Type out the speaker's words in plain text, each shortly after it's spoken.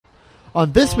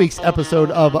On this week's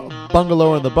episode of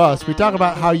Bungalow on the Bus, we talk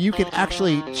about how you can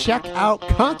actually check out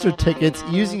concert tickets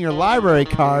using your library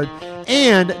card,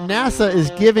 and NASA is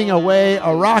giving away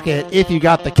a rocket if you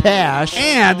got the cash.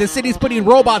 And the city's putting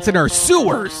robots in our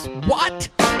sewers. What?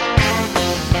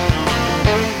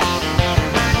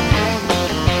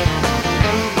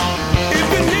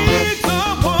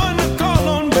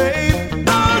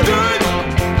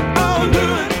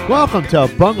 Welcome to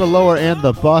Bungalower and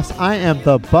the Bus. I am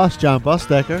the Bus, John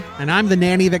Busdecker. And I'm the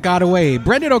nanny that got away,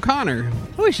 Brendan O'Connor.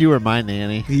 I wish you were my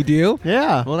nanny. You do?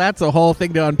 Yeah. Well, that's a whole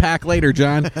thing to unpack later,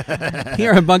 John.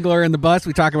 Here on Bungalower and the Bus,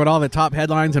 we talk about all the top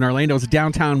headlines in Orlando's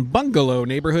downtown bungalow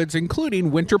neighborhoods,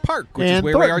 including Winter Park, which and is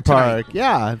where Thornton we are tonight. Park.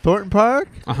 Yeah, Thornton Park.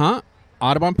 Uh-huh.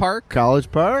 Audubon Park.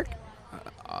 College Park.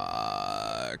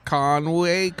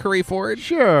 Conway, Curry Ford.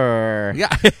 Sure.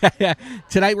 Yeah.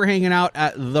 Tonight we're hanging out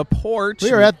at The Porch.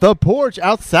 We are at The Porch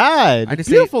outside. I just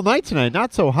Beautiful night tonight.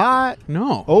 Not so hot.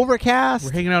 No. Overcast.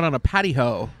 We're hanging out on a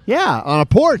patio Yeah, on a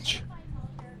porch.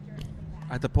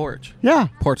 at The Porch. Yeah.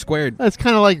 Porch Squared. That's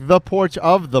kind of like the porch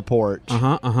of the porch.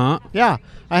 Uh-huh, uh-huh. Yeah.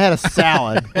 I had a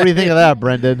salad. What do you think of that,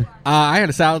 Brendan? I had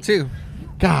a salad, too.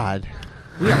 God.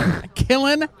 We are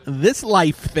killing this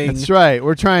life thing. That's right.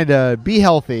 We're trying to be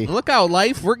healthy. Look out,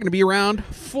 life. We're going to be around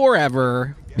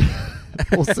forever.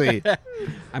 We'll see.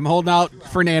 I'm holding out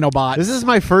for nanobots. This is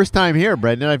my first time here,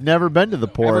 Brendan. I've never been to the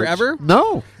porch. Ever?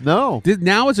 No.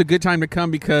 Now is a good time to come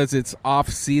because it's off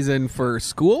season for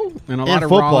school and a lot And of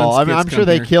football. Rollins kids I'm come sure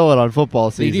they here. kill it on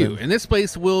football They season. do. And this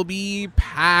place will be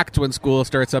packed when school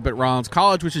starts up at Rollins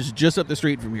College, which is just up the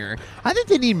street from here. I think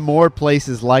they need more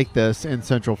places like this in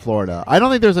Central Florida. I don't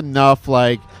think there's enough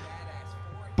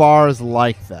bars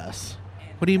like this.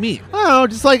 What do you mean? I don't know,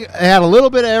 just it had a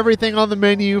little bit of everything on the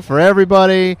menu for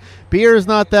everybody. Beer's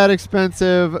not that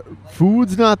expensive.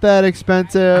 Food's not that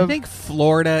expensive. I think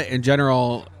Florida in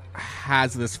general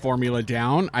has this formula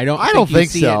down. I don't think you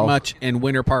see so. it much in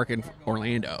Winter Park in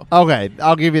Orlando. Okay,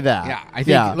 I'll give you that. Yeah, I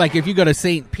think if you go to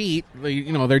St. Pete,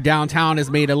 their downtown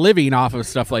has made a living off of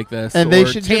stuff like this. And they or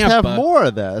should Tampa. just have more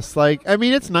of this.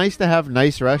 It's nice to have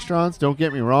nice restaurants, don't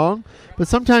get me wrong, but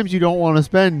sometimes you don't want to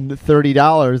spend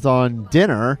 $30 on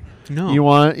dinner. No. You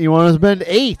want to spend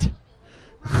 $8.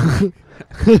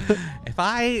 If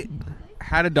I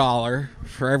had $1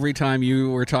 for every time you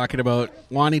were talking about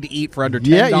wanting to eat for under $10,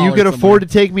 Yeah, you could afford to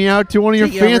take me out to one of your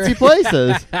Take you over. fancy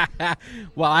places.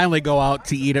 Well, I only go out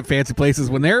to eat at fancy places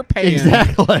when they're paying.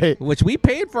 Exactly. Which we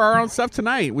paid for our own stuff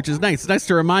tonight, which is nice. It's nice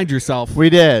to remind yourself. We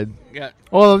did. Yeah.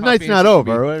 Well, the How night's not fancy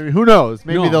it over. Who knows?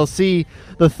 Maybe No. they'll see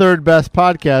the third best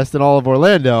podcast in all of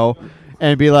Orlando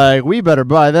and be like, we better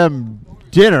buy them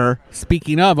dinner.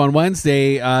 Speaking of, on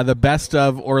Wednesday, the best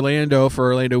of Orlando for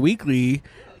Orlando Weekly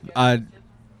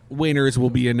winners will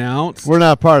be announced. We're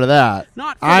not part of that.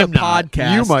 Not for I'm the not.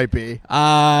 podcast. You might be.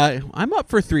 I'm up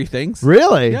for 3 things.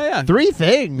 Really? Yeah. 3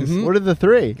 things? Mhm. What are the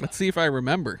 3? Let's see if I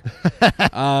remember.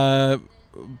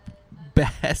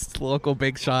 Best local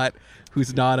big shot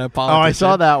who's not a politician. Oh, I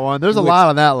saw that one. There's a Which lot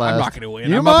on that list. I'm not going to win.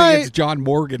 You I'm up might. against John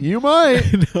Morgan. You might.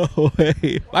 No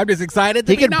way. I'm just excited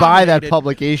to He be could buy that nominated.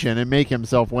 publication and make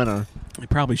himself winner. He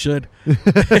probably should.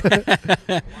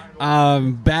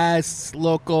 Best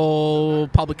local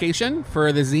publication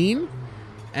for the zine,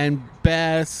 and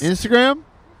best Instagram?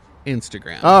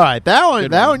 Instagram. All right. That one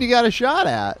Good one. you got a shot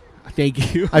at.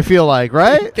 Thank you. I feel like,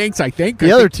 right? Thanks. I think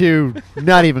The other 2,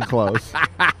 not even close. Yeah,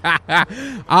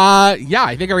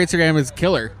 I think our Instagram is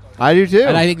killer. I do too.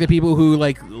 And I think the people who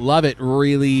love it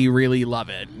really, really love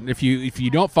it. If you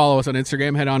don't follow us on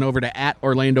Instagram, head on over to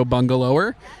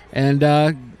 @OrlandoBungalower, and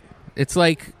it's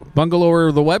like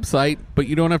Bungalower the website, but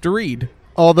you don't have to read.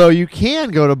 Although you can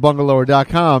go to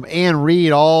bungalower.com and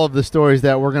read all of the stories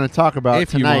that we're going to talk about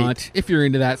If tonight. you want, if you're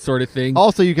into that sort of thing.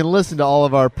 Also, you can listen to all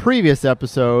of our previous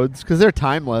episodes because they're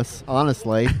timeless,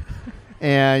 honestly.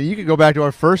 And you can go back to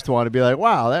our first one and be like,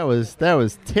 "Wow, that was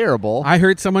terrible." I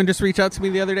heard someone just reach out to me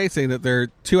the other day saying that they're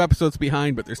 2 episodes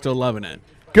behind, but they're still loving it.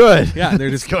 Good. Yeah, they're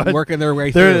just Good. working their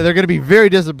way They're through. going to be very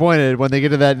disappointed when they get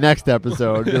to that next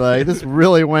episode. Be like, "This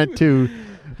really went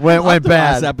Last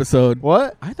bad." episode.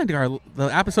 What? I think the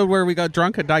episode where we got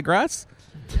drunk and digress.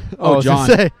 I was gonna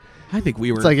John. say, I think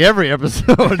we were. it's like every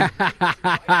episode.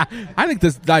 I think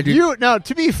this. I did, You now,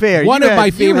 to be fair, One you of had, my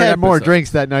you favorite had more episodes.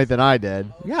 drinks that night than I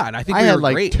did. yeah, and I think I we had were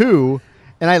like great. 2,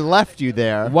 and I left you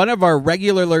there. One of our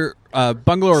regular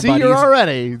bungalower See, buddies. you're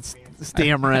already I've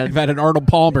stammering. had an Arnold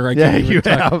Palmer. I Yeah, can't even you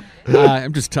talk. have.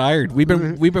 I'm just tired. We've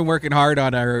been working hard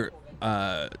on our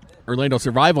Orlando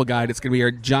Survival Guide. It's going to be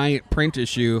our giant print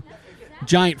issue.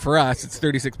 Giant for us. It's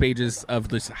 36 pages of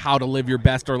this how to live your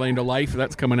best Orlando life.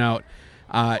 That's coming out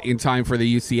in time for the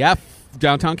UCF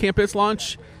downtown campus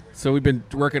launch. So we've been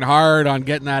working hard on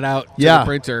getting that out to Yeah. the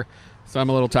printer. So I'm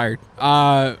a little tired.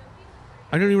 I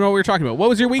don't even know what we were talking about. What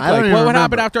was your week I don't like? even What remember.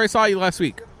 happened after I saw you last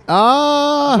week? Who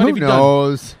have you done?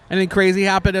 knows? Anything crazy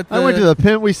happened at the I went to the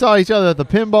pin. We saw each other at the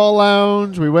pinball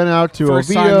lounge. We went out to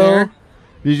First time Oviedo. there?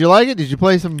 Did you like it? Did you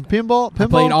play some pinball? I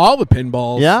played all the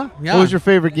pinballs. Yeah? Yeah. What was your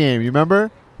favorite game? You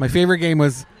remember? My favorite game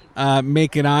was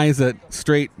making eyes at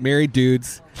straight married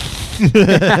dudes.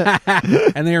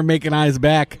 And they were making eyes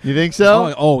back. You think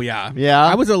so? Oh, yeah. Yeah?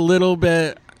 I was a little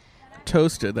bit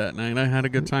toasted that night. I had a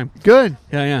good time. Good.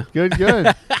 Yeah. Good,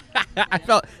 good. I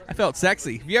felt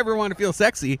sexy. If you ever want to feel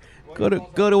sexy, go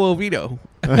to Oviedo.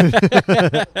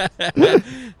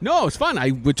 No, it was fun.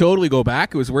 I would totally go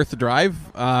back. It was worth the drive.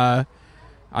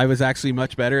 I was actually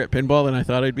much better at pinball than I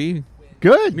thought I'd be.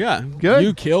 Good. Yeah, Good.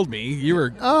 You killed me. You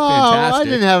were Oh, fantastic. I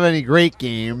didn't have any great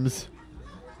games.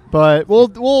 But we'll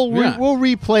Yeah. we'll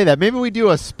replay that. Maybe we do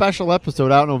a special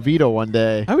episode out in Oviedo one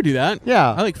day. I would do that.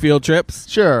 Yeah. I like field trips.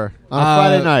 Sure. On a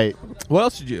Friday night. What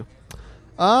else did you?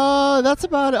 That's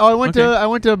about it. Oh, Okay. I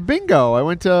went to bingo. I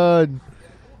went to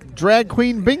drag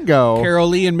queen bingo. Carol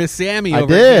Lee and Miss Sammy I over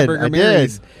did, at Hamburger I did.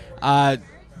 Mary's.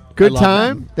 Good I love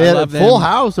time. them. They I had a love full them.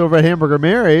 house over at Hamburger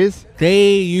Mary's.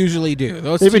 They usually do.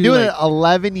 Those They've been two, doing like- it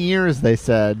 11 years, they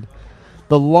said.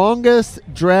 The longest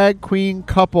drag queen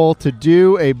couple to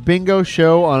do a bingo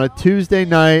show on a Tuesday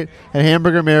night at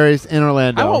Hamburger Mary's in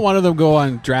Orlando. I want one of them go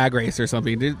on Drag Race or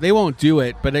something. They won't do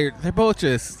it, but they're both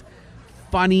just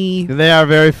funny. They are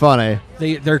very funny.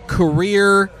 They're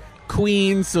career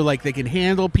queens, so like they can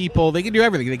handle people. They can do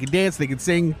everything. They can dance. They can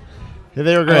sing. They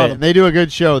were love great. them. They do a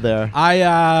good show there.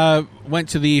 I went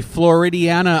to the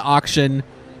Floridiana auction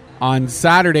on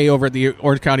Saturday over at the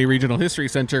Orange County Regional History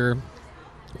Center,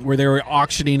 where they were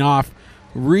auctioning off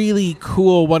really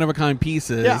cool one-of-a-kind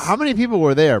pieces. Yeah, how many people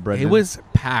were there, Brendan? It was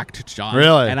packed, John.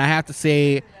 Really? And I have to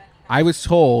say, I was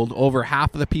told over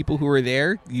half of the people who were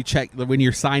there, you check when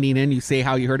you're signing in, you say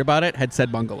how you heard about it, had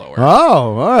said Bungalower. Oh,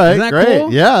 all right. Isn't that great.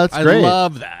 cool? Yeah, that's I great.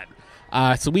 love that.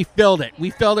 So we filled it. We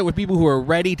filled it with people who are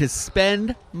ready to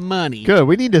spend money. Good.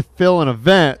 We need to fill an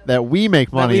event that we make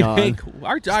That money we on make-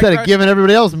 instead of giving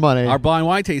everybody else money. Our blind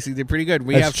wine tasting did pretty good.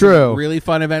 We That's have true. some really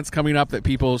fun events coming up that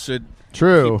people should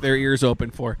True. keep their ears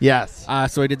open for. Yes.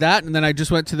 So I did that, and then I just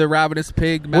went to the Ravenous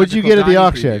Pig. What'd you Magical get at the Dining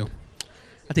auction? preview.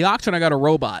 At the auction, I got a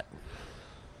robot,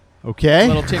 Okay. a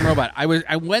little tin robot. I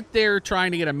went there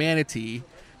trying to get a manatee.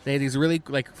 They had these really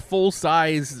like full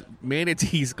size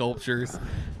manatee sculptures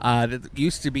that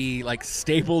used to be like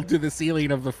stapled to the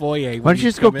ceiling of the foyer. Why don't you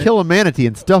just go kill a manatee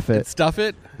and stuff it? Stuff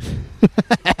it.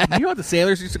 You know what the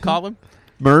sailors used to call them?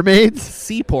 Mermaids?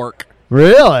 Sea pork.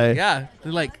 Really? Yeah,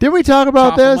 they're like, Did we talk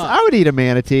about Chop 'em this? up. I would eat a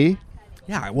manatee.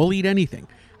 yeah, we'll eat anything.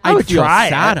 I would feel try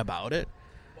sad it. about it.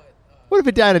 What if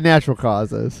it died of natural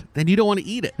causes? Then you don't want to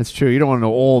eat it. That's true. You don't want an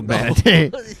old manatee.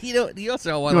 You also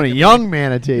don't want, You want a like, young It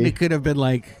manatee. could have been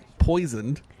like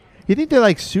poisoned. You think they're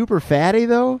like super fatty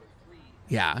though?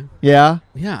 Yeah, Yeah.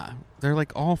 yeah. They're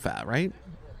like all fat, right?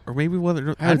 Or maybe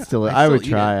whether I would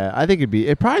try it. I think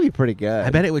it'd probably be pretty good.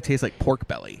 I bet it would taste like pork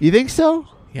belly. You think so?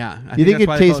 Yeah. I You think that's it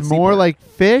why they call tastes sea more pork. like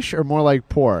fish or more like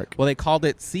pork? Well, they called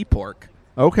it sea pork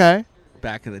Okay.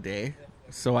 back in the day.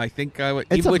 So I think I would.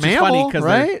 It's a which is funny mammal, because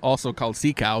right? they're also called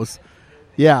sea cows.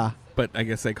 Yeah. But I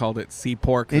guess they called it sea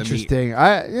pork. the meat. Interesting.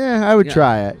 I would Yeah.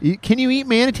 try it. Can you eat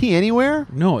manatee anywhere?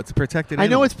 No, it's a protected. I know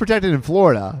animal. it's protected in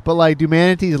Florida, but like, do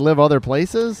manatees live other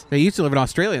places? They used to live in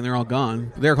Australia and they're all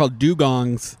gone. They're called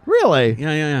dugongs. Really?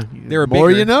 Yeah. They were More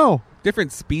bigger. you know.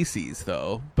 Different species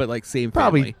though, but like same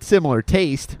Probably family similar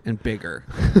taste. and bigger.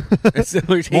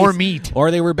 Similar taste. More meat.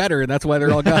 Or they were better, and that's why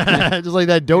they're all gone. Just like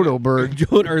that dodo bird.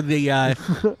 Or the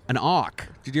an auk.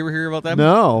 Did you ever hear about them?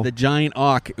 No. The giant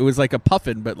auk. It was like a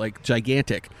puffin, but like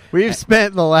gigantic. We've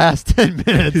spent the last 10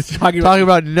 minutes Talking talking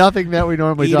about- about nothing that we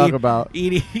normally talk about.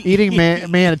 Eating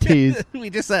Manatees. We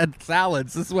just had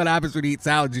salads. This is what happens when you eat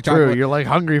salads. You talk True. about You're like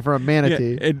hungry for a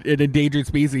manatee. an endangered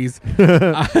species.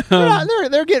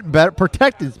 They're getting better.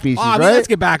 Protected species, right? Let's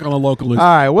get back on the local news. All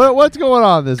right. What's going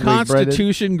on this week, Brendan?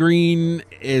 Constitution Green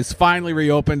is finally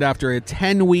reopened after a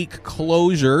 10-week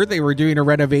closure. They were doing a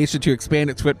renovation to expand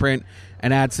its footprint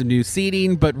and add some new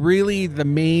seating, but really the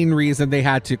main reason they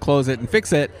had to close it and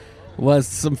fix it was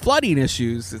some flooding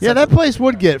issues. Yeah, that place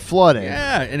would get flooded.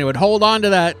 Yeah, and it would hold on to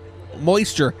that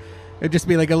moisture. It'd just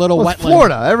be like a little Well, it's wetland.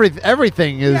 Florida.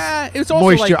 Everything is Yeah, it was also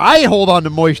moisture. like- I hold on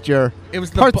to moisture. It was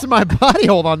the Parts of my body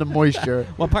hold on to moisture.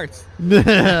 What parts?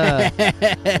 Eyeballs.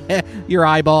 Your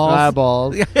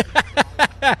eyeballs.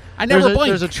 I never blinked.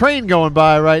 There's a train going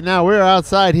by right now. We're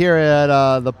outside here at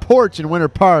the porch in Winter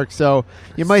Park, so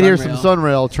you might hear some Sunrail.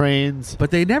 Sunrail trains.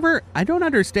 But they never. I don't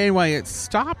understand why it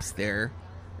stops there.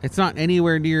 It's not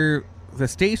anywhere near the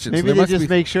station. Maybe so they just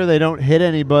make sure they don't hit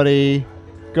anybody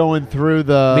going through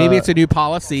the... Maybe it's a new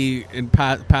policy in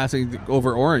passing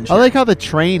over Orange. I like how the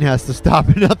train has to stop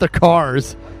and not the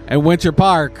cars. At Winter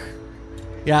Park,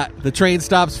 yeah, the train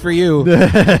stops for you.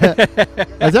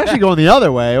 It's actually going the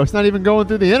other way. It's not even going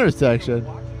through the intersection.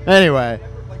 Anyway.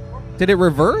 Did it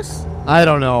reverse? I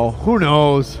don't know. Who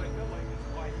knows?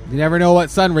 You never know what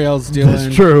Sunrail's doing.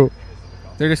 That's true.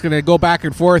 They're just going to go back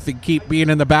and forth and keep being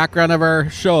in the background of our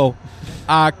show.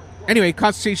 Anyway,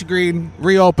 Constitution Green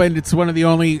reopened. It's one of the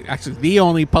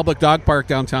only public dog park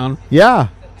downtown. Yeah.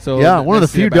 So yeah, one of the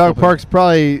few dog open. parks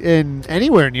probably in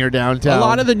anywhere near downtown. A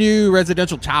lot of the new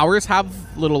residential towers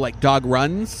have little like dog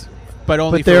runs, but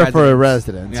only but they're for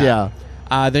residents. Yeah.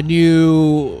 The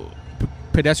new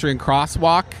pedestrian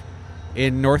crosswalk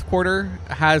in North Quarter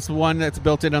has one that's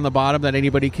built in on the bottom that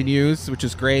anybody can use, which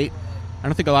is great. I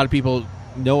don't think a lot of people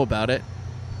know about it,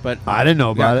 but I didn't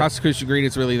know about it. Constitution Green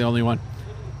is really the only one.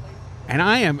 And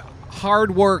I am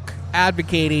hard work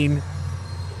advocating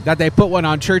that they put one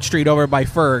on Church Street over by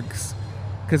Ferg's,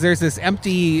 because there's this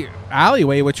empty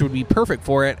alleyway which would be perfect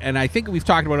for it. And I think we've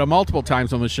talked about it multiple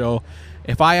times on the show.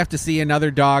 If I have to see another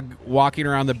dog walking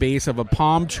around the base of a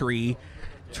palm tree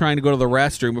trying to go to the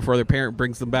restroom before their parent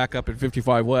brings them back up at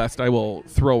 55 West, I will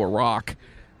throw a rock.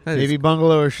 Maybe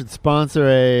Bungalow should sponsor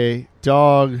a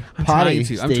dog potty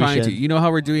station. I'm trying to. You know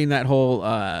how we're doing that whole...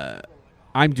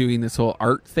 I'm doing this whole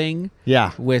art thing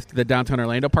with the Downtown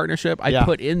Orlando partnership. I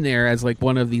put in there as like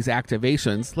one of these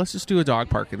activations. Let's just do a dog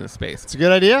park in this space. It's a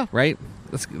good idea. Right?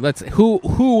 Let's who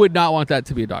would not want that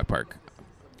to be a dog park?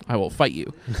 I will fight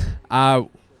you. I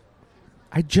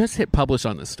just hit publish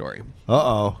on this story.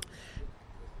 Uh-oh.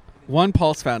 One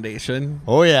Pulse Foundation.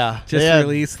 Oh, yeah. Just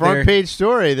released front page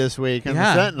story this week in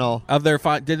the Sentinel. Of their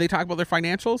did they talk about their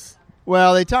financials?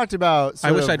 Well, they talked about...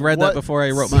 I wish I'd read that before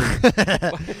I wrote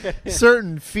mine.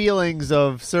 Certain feelings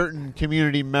of certain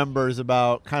community members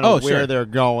about kind of where they're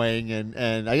going.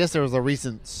 And I guess there was a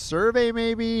recent survey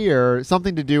maybe or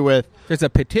something to do with... There's a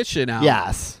petition out.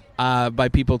 Yes. By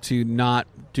people to not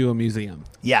do a museum.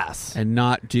 Yes. And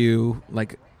not do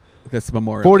like this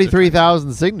memorial.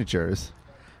 43,000 signatures.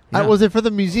 Yeah. Was it for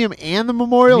the museum and the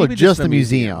memorial, maybe or just the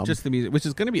museum? Just the museum, which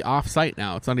is going to be off-site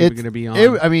now. It's not even going to be on.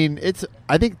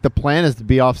 I think the plan is to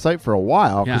be off-site for a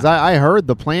while, because I heard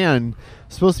the plan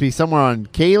is supposed to be somewhere on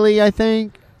Cayley, I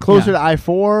think, closer to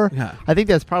I-4. Yeah. I think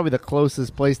that's probably the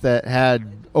closest place that had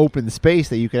open space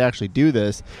that you could actually do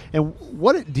this. And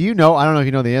what do you know? I don't know if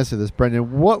you know the answer to this,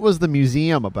 Brendan. What was the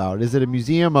museum about? Is it a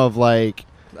museum of like...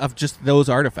 Of just those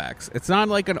artifacts. It's not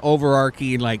like an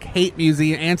overarching like hate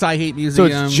museum, anti-hate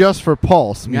museum. So it's just for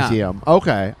Pulse Museum. Yeah.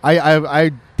 Okay,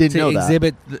 I didn't know that. To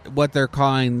exhibit what they're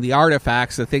calling the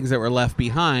artifacts, the things that were left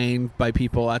behind by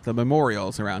people at the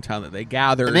memorials around town that they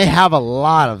gathered. And they have a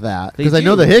lot of that, because I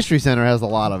know the History Center has a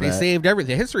lot of it. They saved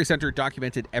everything. The History Center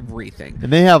documented everything.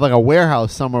 And they have like a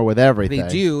warehouse somewhere with everything. They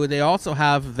do. They also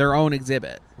have their own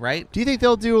exhibit, right? Do you think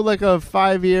they'll do like a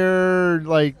 5-year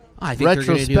like I think they're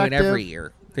going to do it every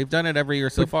year. They've done it every year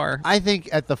so far. I think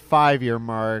at the 5-year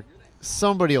mark,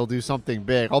 somebody will do something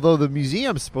big. Although the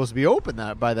museum's supposed to be open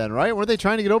by then, right? Weren't they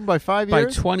trying to get open by 5 years?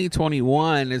 By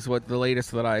 2021 is what the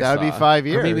latest that I saw. That would be 5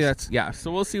 years. Or maybe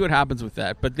so we'll see what happens with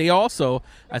that. But they also,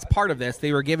 as part of this,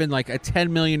 they were given like a $10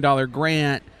 million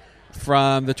grant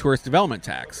from the tourist development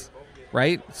tax,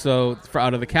 right? So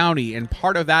out of the county. And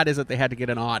part of that is that they had to get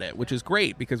an audit, which is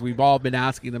great because we've all been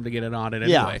asking them to get an audit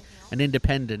anyway, an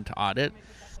independent audit.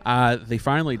 They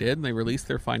finally did, and they released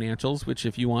their financials, which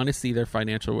if you want to see their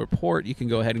financial report, you can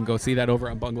go ahead and go see that over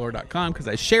on bungalow.com, because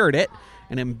I shared it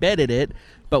and embedded it,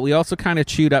 but we also kind of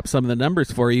chewed up some of the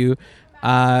numbers for you.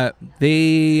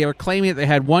 They are claiming that they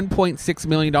had $1.6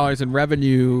 million in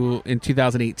revenue in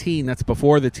 2018. That's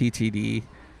before the TDT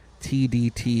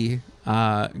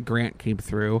grant came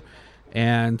through,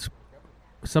 and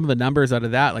some of the numbers out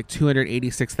of that, like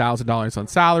 $286,000 on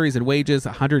salaries and wages,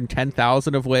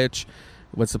 $110,000 of which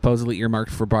was supposedly earmarked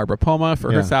for Barbara Poma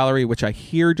for her salary, which I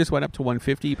hear just went up to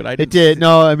 $150,000, but I didn't. It did.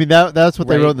 No, I mean that's what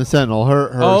they wrote in the Sentinel.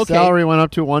 Her salary went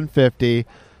up to $150,000.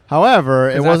 However,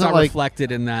 it wasn't like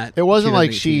reflected in that. It wasn't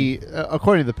like she,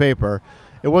 according to the paper,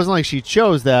 it wasn't like she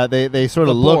chose that. They sort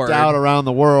of looked out around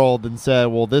the world and said,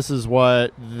 "Well, this is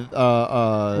what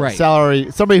salary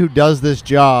somebody who does this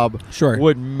job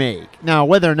would make." Now,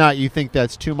 whether or not you think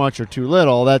that's too much or too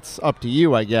little, that's up to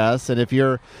you, I guess. And if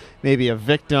you're maybe a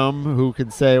victim who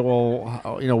could say, well,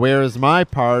 where is my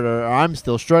part, or I'm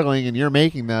still struggling and you're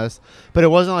making this. But it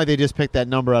wasn't like they just picked that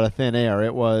number out of thin air.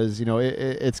 It was,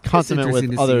 it's consonant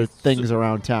with other things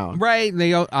around town. Right.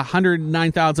 They owe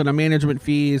 $109,000 on management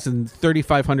fees and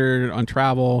 $3,500 on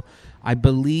travel. I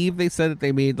believe they said that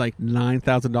they made like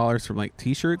 $9,000 from like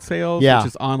T-shirt sales, Yeah. which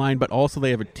is online, but also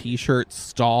they have a T-shirt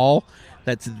stall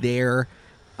that's there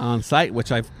on site,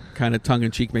 which I've kind of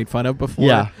tongue-in-cheek made fun of before.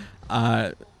 Yeah.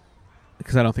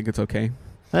 Because I don't think it's okay.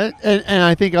 And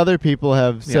I think other people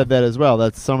have said that as well.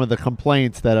 That's some of the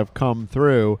complaints that have come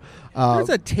through. There's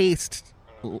a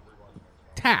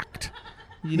tact,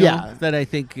 that I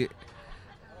think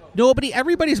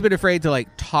everybody's been afraid to like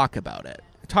talk about it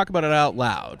out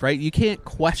loud, right? You can't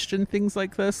question things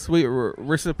like this.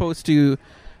 We're supposed to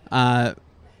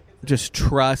just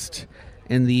trust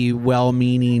in the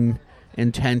well-meaning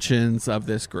intentions of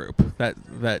this group that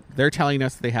they're telling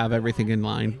us they have everything in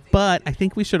line. But I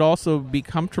think we should also be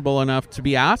comfortable enough to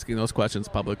be asking those questions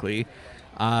publicly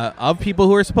of people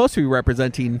who are supposed to be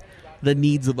representing the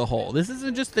needs of the whole. This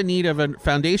isn't just the need of a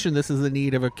foundation. This is the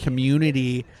need of a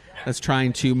community that's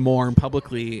trying to mourn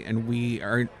publicly, and we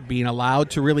aren't being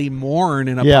allowed to really mourn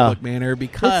in a public manner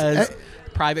because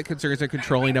private concerns are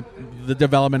controlling the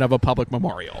development of a public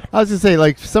memorial. I was going to say,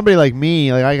 like, somebody like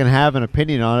me, like, I can have an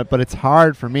opinion on it, but it's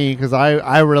hard for me because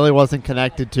I really wasn't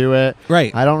connected to it.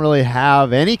 Right. I don't really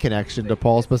have any connection to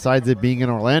Pulse besides it being in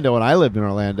Orlando, and I lived in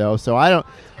Orlando, so I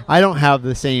don't have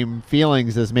the same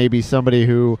feelings as maybe somebody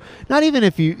who, not even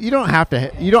if I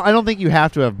don't think you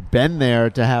have to have been there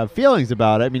to have feelings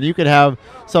about it. I mean, you could have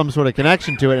some sort of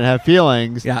connection to it and have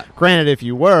feelings. Yeah. Granted, if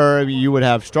you were, I mean, you would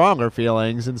have stronger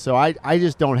feelings, and so I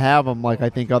just don't have them like I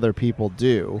think other people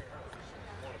do.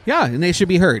 Yeah, and they should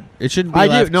be heard. It shouldn't be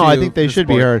I think they should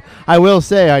be heard. I will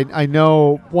say, I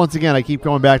know, once again, I keep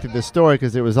going back to this story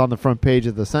because it was on the front page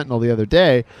of the Sentinel the other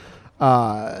day.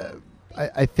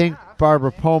 I think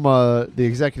Barbara Poma, the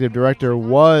executive director,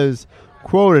 was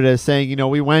quoted as saying,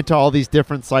 we went to all these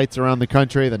different sites around the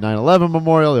country, the 9/11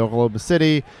 Memorial, the Oklahoma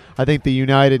City, I think the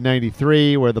United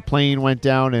 93, where the plane went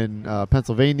down in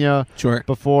Pennsylvania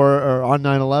before or on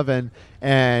 9/11.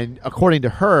 And according to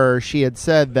her, she had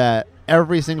said that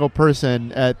every single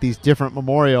person at these different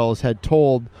memorials had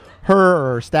told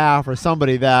her or staff or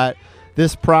somebody that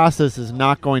this process is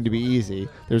not going to be easy.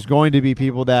 There's going to be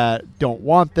people that don't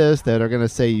want this, that are going to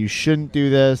say you shouldn't do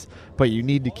this, but you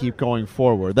need to keep going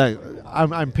forward.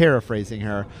 I'm paraphrasing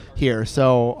her here.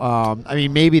 So, I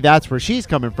mean, maybe that's where she's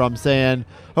coming from, saying,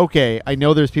 okay, I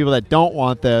know there's people that don't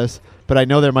want this, but I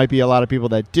know there might be a lot of people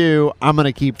that do. I'm going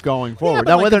to keep going forward.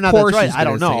 Now, whether or not that's right, I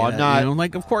don't know. I'm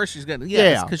not. Of course she's going to.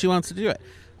 Yes, because she wants to do it.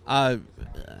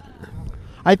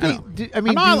 I think. Do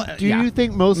you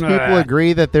think most people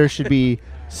agree that there should be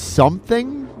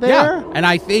something there? Yeah, and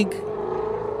I think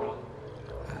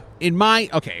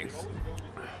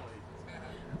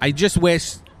I just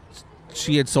wish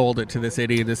she had sold it to the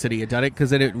city and the city had done it,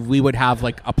 because then we would have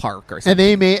like a park or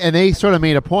something. And they sort of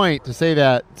made a point to say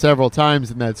that several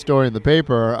times in that story in the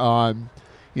paper.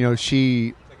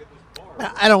 She.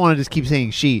 I don't want to just keep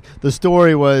saying she. The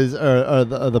story was,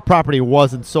 the property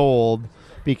wasn't sold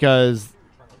because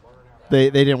they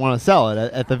didn't want to sell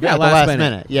it at the last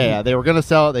minute. Yeah, they were going to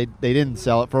sell it. They didn't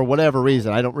sell it for whatever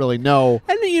reason. I don't really know.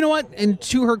 And you know what? And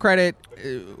to her credit,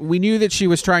 we knew that she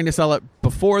was trying to sell it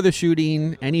before the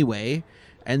shooting anyway.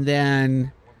 And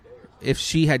then if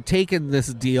she had taken this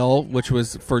deal, which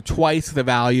was for twice the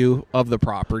value of the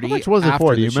property. How much was it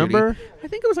for? Do you remember? I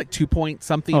think it was like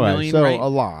 2-point-something million, so right? A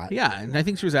lot. Yeah, and I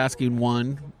think she was asking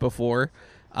 $1 before.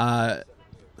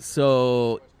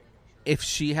 So if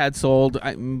she had sold,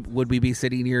 would we be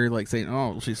sitting here like saying,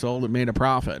 "Oh, she sold and made a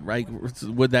profit"? Right?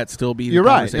 Would that still be? You're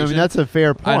right. I mean, that's a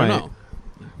fair point. I don't know.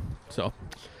 So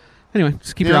anyway,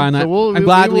 just keep your eye on that. So I'm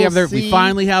glad we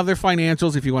finally have their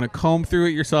financials. If you want to comb through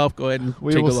it yourself, go ahead and take a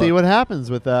look. We will see what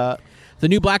happens with that. The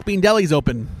new Black Bean Deli's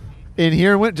open in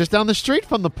here, just down the street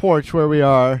from the porch where we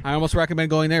are. I almost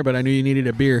recommend going there, but I knew you needed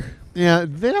a beer. Yeah,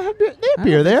 they have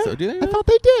beer there. So, do they? I thought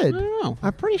they did. I don't know.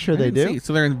 I'm pretty sure they do. See.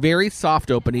 So they're in very soft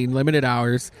opening, limited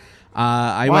hours.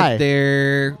 I went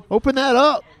there. Open that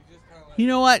up. You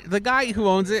know what? The guy who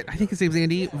owns it, I think his name's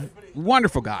Andy.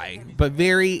 Wonderful guy, but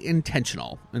very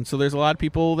intentional. And so there's a lot of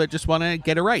people that just want to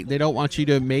get it right. They don't want you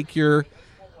to make your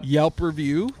Yelp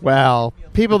review. Well,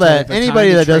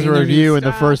 anybody that does a review in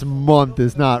the first month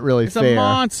is not really fair. It's a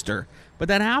monster. But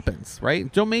that happens,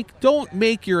 right? Don't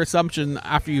make your assumption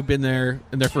after you've been there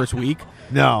in their first week.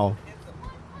 No.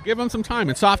 Give them some time.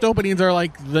 And soft openings are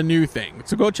like the new thing.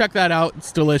 So go check that out.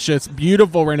 It's delicious.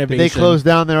 Beautiful renovation. Did they closed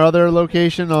down their other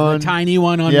location on... The tiny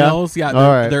one on Mills.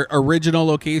 Yeah, their original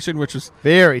location, which was...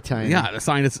 Very tiny. Yeah, the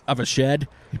sign is of a shed.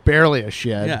 Barely a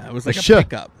shed. Yeah, it was like a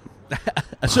pickup.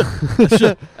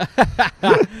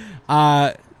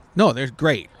 No, they're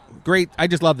great. Great. I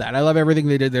just love that. I love everything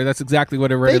they did there. That's exactly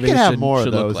what a renovation should look like. They could have more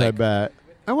of those, I bet.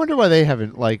 I wonder why they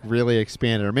haven't like really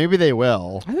expanded, or maybe they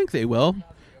will. I think they will.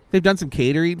 They've done some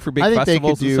catering for big I think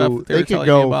festivals they could and stuff. They could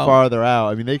go farther out.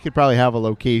 I mean, they could probably have a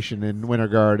location in Winter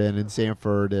Garden and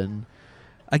Sanford and.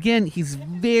 Again, he's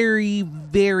very,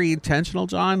 very intentional,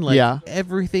 John. Like, yeah.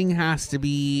 Everything has to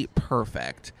be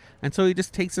perfect. And so he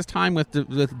just takes his time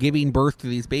with giving birth to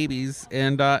these babies.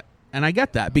 And I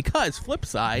get that. Because, flip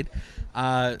side,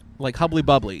 like Hubbly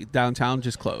Bubbly downtown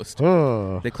just closed.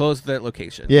 Oh. They closed that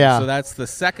location. Yeah. So that's the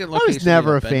second location. I was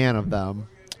never a fan of them.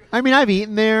 I mean, I've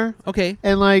eaten there. Okay.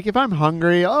 And, like, if I'm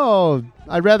hungry,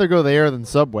 I'd rather go there than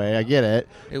Subway. I get it.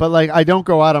 But, like, I don't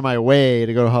go out of my way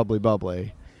to go to Hubbly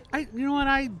Bubbly. You know what?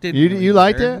 I didn't. You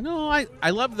liked it? No,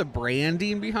 I love the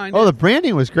branding behind it. Oh, the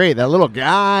branding was great. That little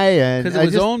guy, and because it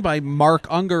was owned by Mark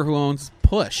Unger, who owns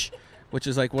Push, which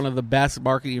is like one of the best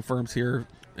marketing firms here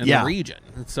in the region.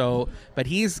 And so, but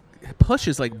Push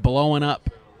is like blowing up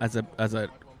as a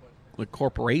like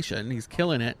corporation. He's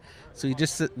killing it. So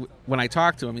when I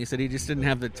talked to him, he said he just didn't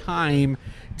have the time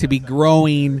to be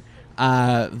growing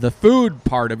the food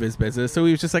part of his business. So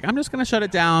he was just like, I'm just going to shut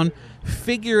it down,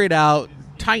 figure it out,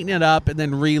 tighten it up, and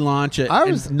then relaunch it. I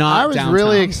was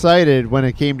really excited when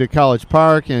it came to College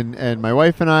Park, and my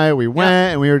wife and I, we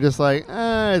went, and we were just like,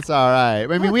 it's all right.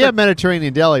 I mean, we have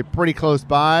Mediterranean Deli pretty close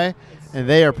by, and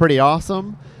they are pretty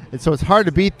awesome, and so it's hard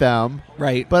to beat them.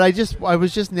 Right. But I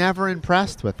was just never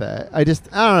impressed with it. I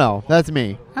don't know. That's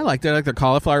me. I liked it. I liked the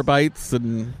cauliflower bites,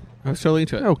 and I was totally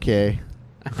into it. Okay.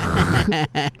 I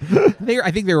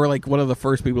think they were like one of the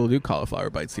first people to do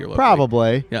cauliflower bites here locally.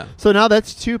 Probably. Yeah. So now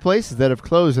that's two places that have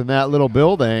closed in that little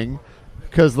building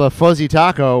because the Fuzzy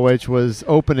Taco, which was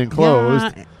open and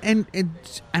closed. Yeah, and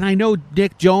I know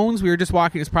Nick Jones. We were just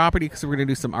walking his property because we're going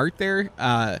to do some art there.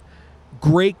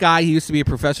 Great guy. He used to be a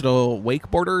professional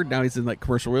wakeboarder. Now he's in like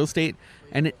commercial real estate.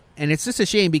 And it's just a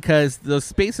shame because those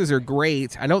spaces are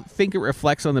great. I don't think it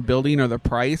reflects on the building or the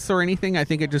price or anything. I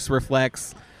think it just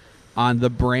reflects on the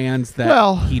brands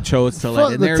that he chose to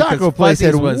let in there. The taco place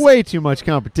had way too much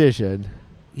competition.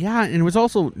 Yeah, and it was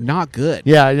also not good.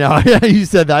 Yeah, no, you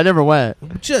said that. I never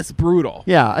went. Just brutal.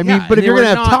 Yeah, I mean, but if you're going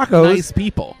to have tacos, nice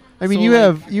people. I mean, you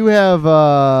have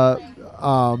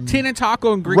Tin and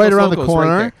Taco and Gringos right around the corner,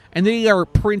 right there, and they are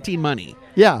printing money.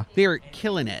 Yeah, they are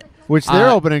killing it. Which they're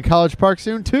opening College Park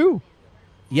soon too.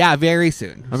 Yeah, very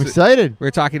soon. I'm excited.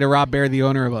 We're talking to Rob Baer, the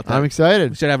owner, about that. I'm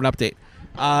excited. We should have an update.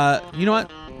 You know what?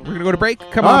 We're going to go to break.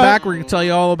 Come on back. We're going to tell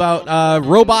you all about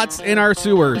robots in our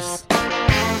sewers.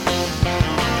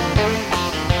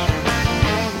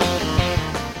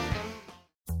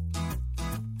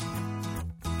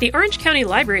 The Orange County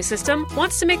Library System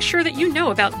wants to make sure that you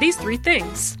know about these 3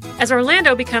 things. As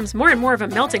Orlando becomes more and more of a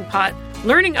melting pot,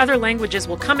 learning other languages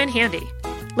will come in handy.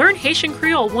 Learn Haitian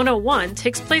Creole 101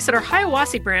 takes place at our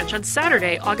Hiawassee branch on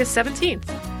Saturday, August 17th.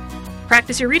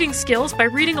 Practice your reading skills by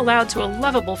reading aloud to a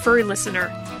lovable furry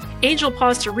listener. Angel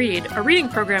Paws to Read, a reading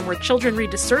program where children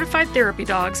read to certified therapy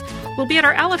dogs, will be at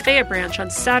our Alafaya branch on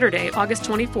Saturday, August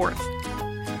 24th.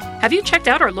 Have you checked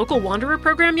out our local Wanderer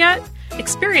program yet?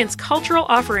 Experience cultural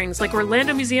offerings like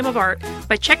Orlando Museum of Art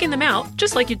by checking them out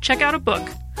just like you'd check out a book.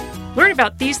 Learn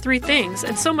about these 3 things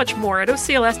and so much more at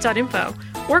ocls.info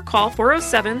or call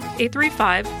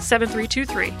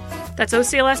 407-835-7323. That's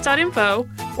ocls.info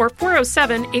or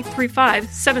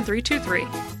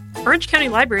 407-835-7323. Orange County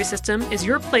Library System is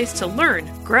your place to learn,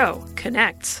 grow,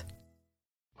 connect.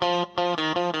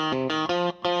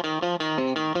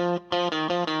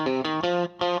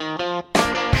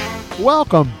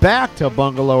 Welcome back to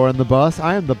Bungalower on the Bus.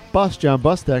 I am the bus, John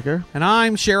Busdecker. And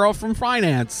I'm Cheryl from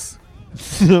Finance.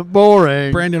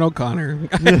 Boring. Brandon O'Connor.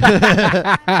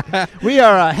 We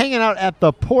are hanging out at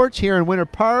the porch here in Winter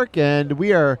Park, and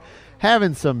we are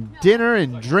having some dinner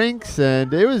and drinks,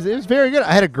 and it was very good.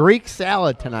 I had a Greek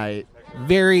salad tonight.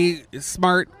 Very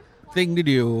smart thing to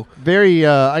do.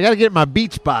 I got to get my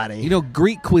beach body. You know,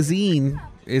 Greek cuisine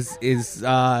is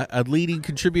a leading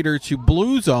contributor to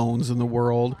blue zones in the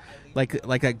world,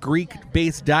 like a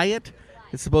Greek-based diet.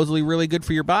 It's supposedly really good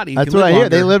for your body. That's what I hear.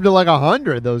 They live to like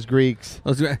 100, those Greeks.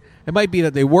 It might be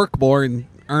that they work more and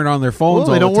aren't on their phones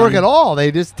all they don't the time. work at all.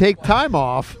 They just take time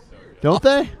off, don't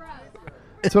they?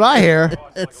 That's what I hear.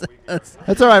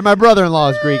 That's all right. My brother-in-law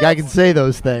is Greek. I can say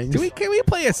those things. Can we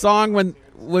play a song when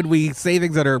we say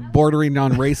things that are bordering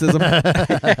on racism?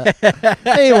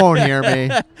 They won't hear me.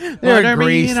 They're in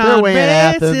Greece. They're away in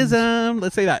Athens.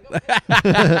 Let's say that.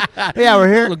 Yeah, we're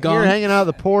here hanging out on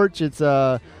the porch. It's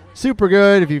super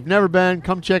good. If you've never been,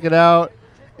 come check it out.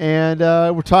 And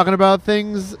we're talking about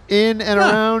things in and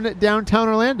around downtown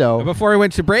Orlando. Before I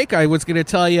went to break, I was going to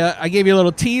tell you, I gave you a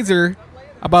little teaser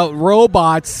about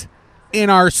robots in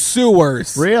our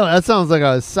sewers. Really? That sounds like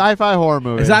a sci-fi horror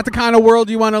movie. Is that the kind of world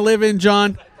you want to live in,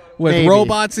 John? With Maybe.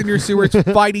 robots in your sewers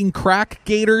fighting crack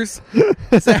gators?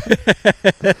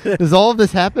 Is all of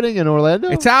this happening in Orlando?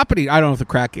 It's happening. I don't know if the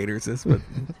crack gators is, but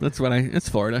it's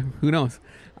Florida. Who knows?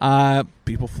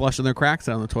 People flushing their cracks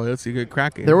down the toilets. You get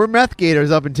crack gators. There were meth gators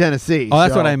up in Tennessee. Oh,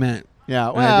 that's so- what I meant. Yeah,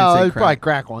 I did well, say there's crack. probably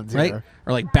crack ones Right? here.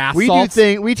 Or like bath We salts.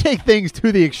 we take things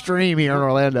to the extreme here in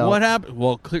Orlando. What happened?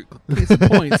 Well, case in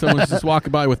point, someone's just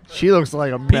walking by with She looks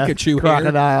like a meth Pikachu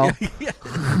crocodile. hair. Yeah.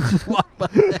 Just walk by.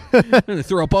 I'm gonna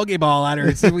throw a Pokeball at her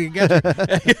and see if we can get her.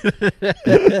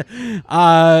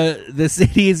 The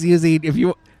city is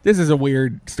using. This is a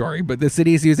weird story, but the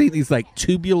city is using these like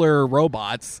tubular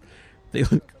robots. They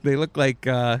look like.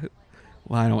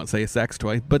 Well, I don't want to say a sex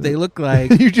toy, but they look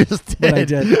like. You just what I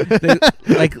did. did.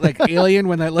 Like Alien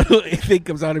when that little thing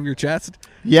comes out of your chest.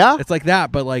 Yeah? It's like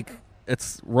that, but like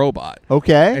it's robot.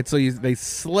 Okay. And so they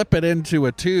slip it into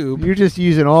a tube. You're just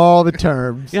using all the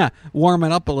terms. Yeah, warm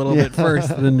it up a little bit first,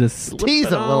 then just slip Tease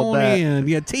it it a little on bit. in.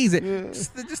 Yeah, tease it.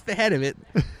 Just the head of it.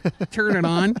 Turn it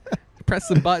on. Press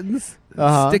some buttons.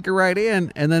 Uh-huh. Stick it right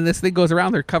in, and then this thing goes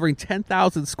around. They're covering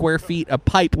 10,000 square feet of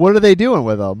pipe. What are they doing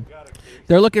with them?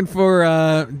 They're looking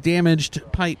for damaged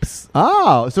pipes.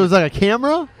 Oh, so it's like a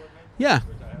camera? Yeah.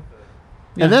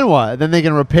 Yeah. And then what? Then they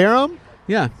can repair them?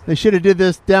 Yeah. They should have did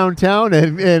this downtown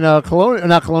in Colonial,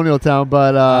 not Colonial Town,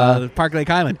 but Park Lake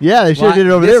Island. yeah, they should have did it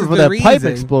over This there is before the that pipe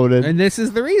reason. exploded. And this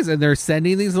is the reason they're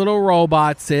sending these little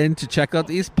robots in to check out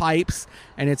these pipes,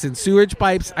 and it's in sewage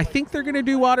pipes. I think they're going to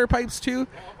do water pipes too,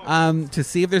 to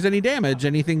see if there's any damage,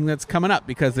 anything that's coming up,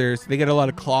 because they get a lot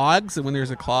of clogs, and when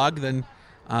there's a clog, then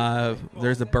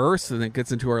there's a burst, and it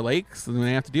gets into our lakes, and then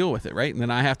they have to deal with it, right? And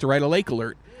then I have to write a lake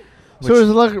alert. So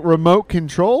it's like remote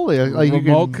control? Like Remote you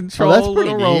can, control that's pretty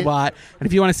little neat. robot. And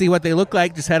if you want to see what they look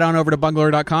like, just head on over to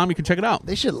bungalow.com. You can check it out.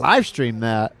 They should live stream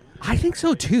that. I think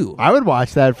so too. I would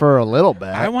watch that for a little bit.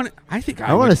 I want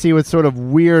to see what sort of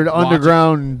weird Watch it.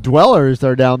 underground dwellers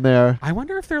are down there. I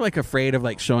wonder if they're like afraid of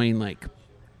like showing like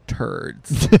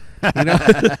turds. You know?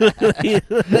 I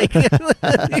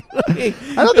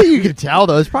don't think you can tell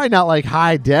though. It's probably not like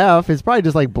high def. It's probably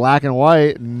just like black and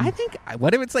white. And I think.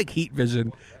 What if it's like heat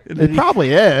vision? it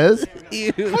probably is.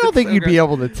 I don't think you'd be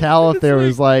able to tell if there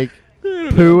was like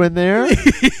poo in there.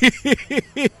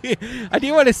 I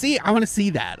do want to see. I want to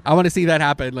see that. I want to see that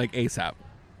happen like ASAP.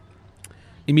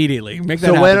 Immediately. Make that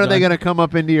So happen, when are they John. going to come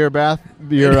up into your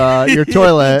your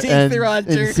toilet Takes and, the wrong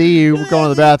turn. and see you go in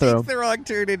the bathroom? Takes the wrong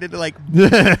turn and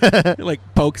it like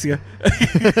pokes you.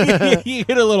 You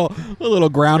get a little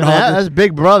groundhog. That's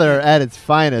Big Brother at its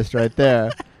finest right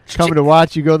there. Coming to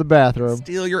watch you go to the bathroom.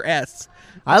 Steal your S.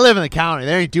 I live in the county.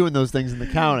 They ain't doing those things in the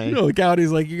county. You know, the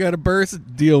county's like, you got a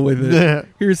burst, deal with it.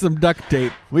 Here's some duct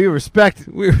tape. We respect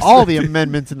all the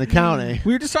amendments in the county.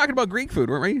 We were just talking about Greek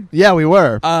food, weren't we? Yeah, we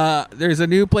were. There's a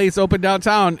new place open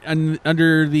downtown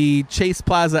under the Chase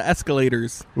Plaza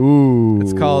escalators. Ooh.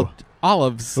 It's called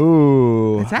Olives.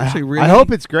 Ooh. It's actually I really-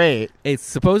 hope it's great. It's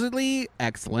supposedly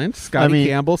excellent. Scotty I mean-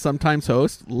 Campbell, sometimes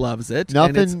host, loves it. and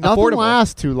Nothing it's affordable.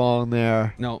 lasts too long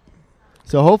there. No,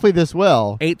 So hopefully this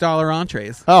will. $8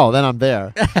 entrees. Oh, then I'm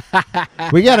there.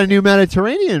 We got a new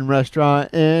Mediterranean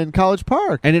restaurant in College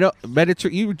Park. And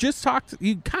you just talked,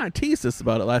 you kind of teased us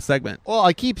about it last segment. Well,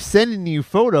 I keep sending you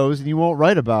photos and you won't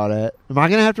write about it. Am I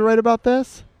going to have to write about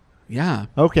this? Yeah.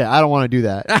 Okay, I don't want to do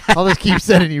that. I'll just keep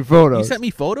sending you photos. You sent me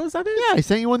photos of it? Yeah, I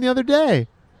sent you one the other day.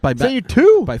 By, I sent you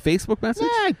two. by Facebook message? Yeah,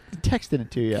 I texted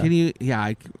it to you. Can you?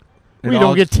 Yeah. We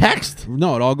don't get text?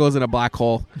 No, it all goes in a black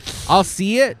hole. I'll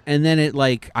see it, and then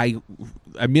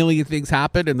a million things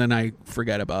happen, and then I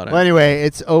forget about it. Well, anyway,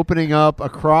 it's opening up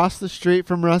across the street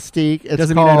from Rustique. It's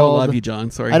Doesn't called, mean I don't love you,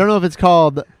 John. Sorry. I don't know if it's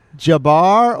called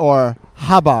Jabbar or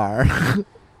Habar.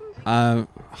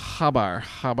 Haber.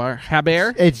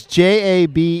 It's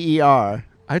Jaber.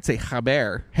 I'd say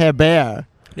Haber. Haber.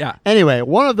 Yeah. Anyway,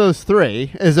 one of those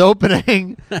three is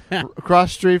opening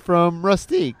across the street from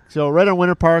Rustique. So right on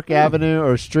Winter Park Avenue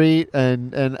or Street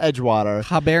and Edgewater.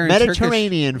 Haber in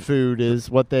Mediterranean food is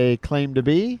what they claim to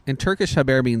be. In Turkish,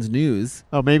 Haber means news,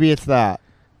 Oh, maybe it's that.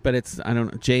 but it's, I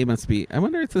don't know, J must be, I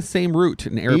wonder if it's the same root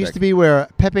in It Arabic. used to be where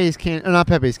Pepe's not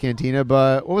Pepe's Cantina,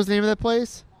 but what was the name of that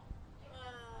place?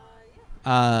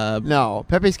 No,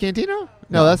 Pepe's Cantina? No,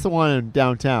 No. that's the one in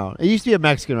downtown. It used to be a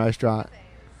Mexican restaurant.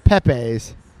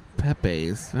 Pepe's.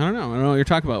 Pepe's. I don't know what you're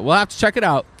talking about. We'll have to check it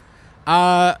out.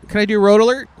 Can I do road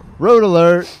alert? Road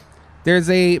alert. There's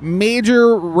a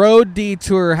major road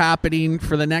detour happening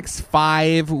for the next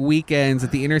 5 weekends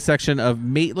at the intersection of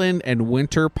Maitland and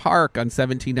Winter Park on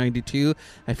 1792.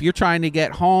 If you're trying to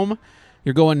get home,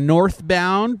 you're going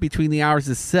northbound between the hours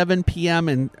of 7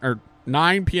 p.m. or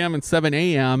 9 p.m. and 7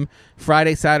 a.m.,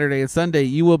 Friday, Saturday, and Sunday,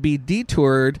 you will be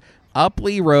detoured up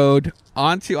Lee Road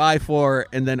onto I-4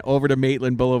 and then over to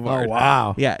Maitland Boulevard. Oh,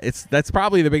 wow. Yeah, that's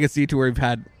probably the biggest detour we've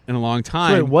had in a long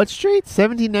time. Wait, what street?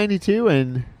 1792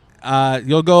 and...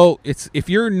 You'll go. If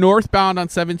you're northbound on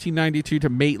 1792 to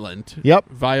Maitland, Yep.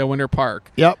 via Winter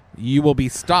Park, Yep. you will be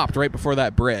stopped right before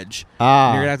that bridge.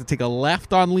 Ah. You're gonna have to take a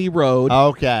left on Lee Road,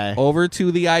 Okay. over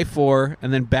to the I-4,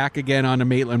 and then back again onto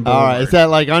Maitland All Boulevard. right. It's that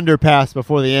like underpass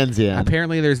before the end's in.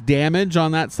 Apparently, there's damage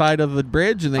on that side of the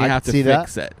bridge, and they I have can to see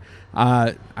fix that. it.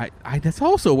 That's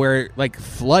also where like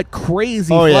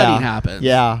crazy Oh, flooding yeah. happens.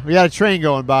 Yeah. We got a train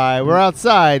going by. We're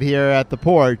outside here at the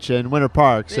porch in Winter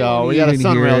Park, so we got a You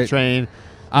can hear Sunrail it. train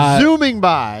zooming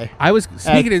by I was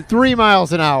speaking at of 3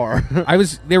 miles an hour.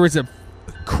 There was a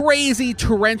crazy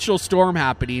torrential storm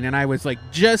happening, and I was like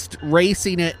just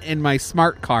racing it in my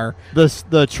smart car.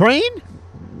 The train?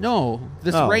 No,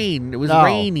 this Oh. rain. It was No.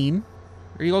 raining.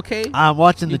 Are you okay? I'm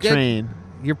watching You the good? train.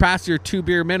 You're past your 2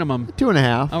 beer minimum.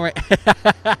 2.5. All right.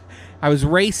 I was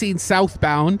racing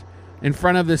southbound in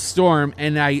front of this storm,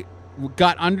 and I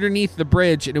got underneath the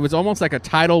bridge, and it was almost like a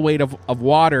tidal wave of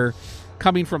water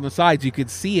coming from the sides. You could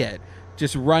see it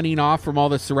just running off from all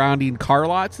the surrounding car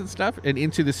lots and stuff and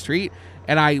into the street.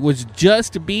 And I was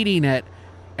just beating it.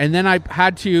 And then I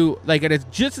had to, like,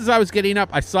 and just as I was getting up,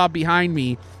 I saw behind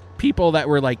me people that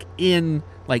were, like, in,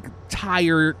 like,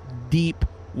 tire deep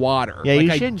water. Yeah, like,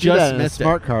 you I shouldn't do just that in a missed it.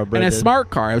 smart car, In a Brendan. smart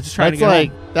car. I was just trying That's to get like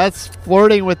home. that's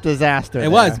flirting with disaster. It there.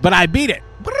 was, but I beat it.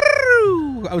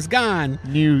 I was gone.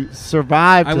 You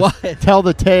survived I to was. tell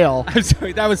the tale. I'm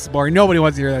sorry, that was boring. Nobody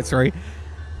wants to hear that story.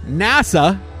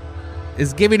 NASA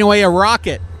is giving away a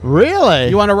rocket. Really?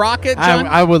 You want a rocket, John?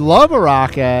 I would love a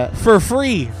rocket. For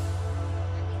free,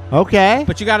 Okay.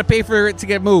 but you got to pay for it to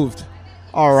get moved.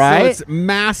 All right. So it's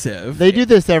massive. They do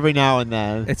this every now and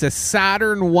then. It's a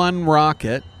Saturn 1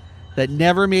 rocket that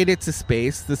never made it to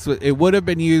space. It would have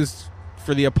been used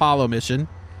for the Apollo mission.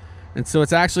 And so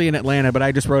it's actually in Atlanta, but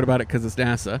I just wrote about it because it's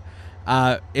NASA.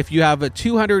 If you have a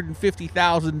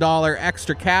 $250,000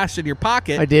 extra cash in your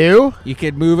pocket, I do? you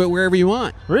can move it wherever you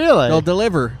want. Really? They'll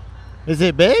deliver. Is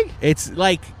it big? It's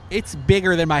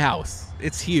bigger than my house.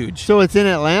 It's huge. So it's in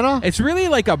Atlanta? It's really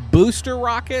like a booster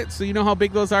rocket. So you know how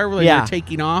big those are when Yeah. you're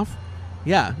taking off?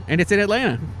 Yeah, and it's in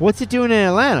Atlanta. What's it doing in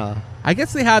Atlanta? I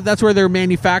guess that's where their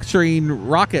manufacturing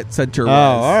rocket center was.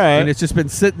 all right. And it's just been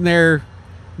sitting there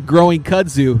growing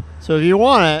kudzu. So if you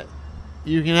want it,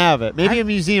 you can have it. Maybe a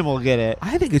museum will get it.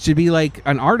 I think it should be like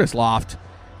an artist loft.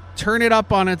 Turn it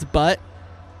up on its butt,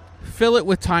 fill it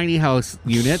with tiny house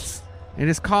units, and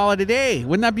just call it a day.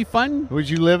 Wouldn't that be fun? Would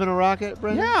you live in a rocket,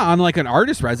 Brendan? Yeah, on like an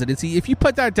artist residency. If you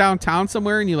put that downtown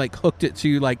somewhere and you like hooked it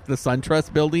to like the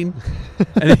SunTrust building,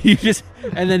 and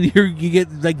then you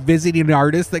get like visiting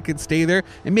artists that can stay there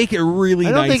and make it really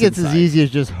nice. I don't think it's as inside. easy as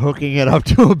just hooking it up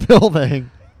to a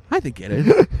building. I think it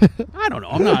is. I don't know.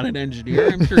 I'm not an engineer.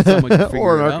 I'm sure someone can figure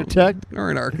Or it an out. architect. Or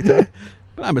an architect.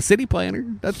 But I'm a city planner.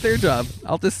 That's their job.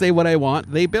 I'll just say what I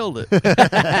want. They build it.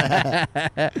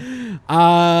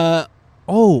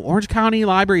 Orange County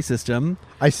Library System.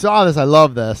 I saw this. I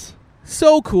love this.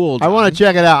 So cool. I John. want to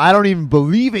check it out. I don't even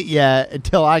believe it yet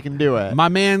until I can do it. My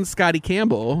man Scotty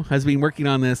Campbell has been working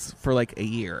on this for like a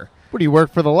year. What, do you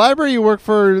work for the library? You work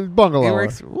for Bungalow? He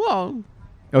works. Well,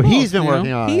 Oh, he's been you know,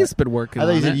 working on it. He's been working I on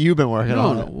thought it. you said you've been working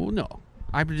on it. No.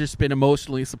 I've just been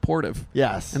emotionally supportive.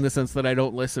 Yes. In the sense that I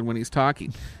don't listen when he's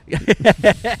talking.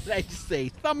 I just say,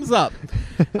 thumbs up.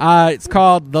 It's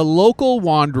called The Local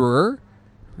Wanderer.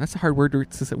 That's a hard word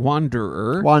to say.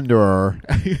 Wanderer. Wanderer.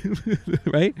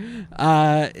 Right?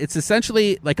 It's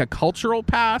essentially like a cultural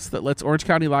pass that lets Orange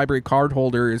County Library card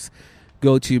holders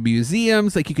go to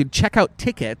museums. Like you can check out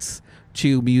tickets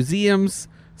to museums,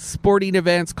 sporting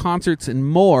events, concerts, and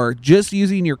more just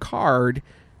using your card,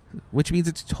 which means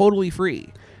it's totally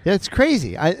free. Yeah, it's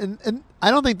crazy. And I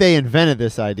don't think they invented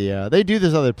this idea. They do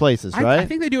this other places, right? I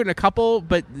think they do it in a couple,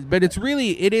 but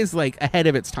it is like ahead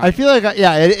of its time. I feel like,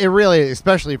 it really,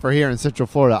 especially for here in Central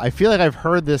Florida, I feel like I've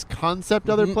heard this concept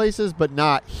other places, but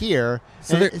not here.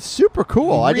 So And it's super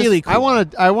cool. Really cool.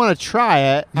 I want to try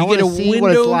it. I You want get to a see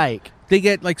what it's window- like. They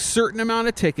get like certain amount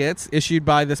of tickets issued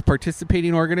by this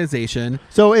participating organization,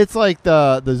 So it's like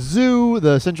the zoo,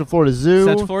 the Central Florida Zoo.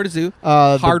 Central Florida Zoo,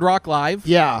 the- Hard Rock Live,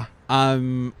 Yeah.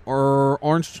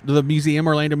 or the museum,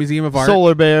 Orlando Museum of Art,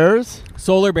 Solar Bears.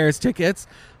 Solar Bears tickets.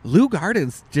 Lou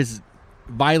Gardens just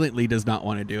violently does not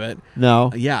want to do it.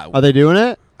 No. Yeah, Are they doing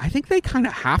it? I think they kind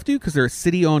of have to because they're a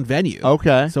city-owned venue.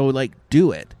 Okay. So, like,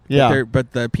 do it. Yeah.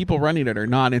 But the people running it are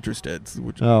not interested,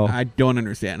 which Oh. I don't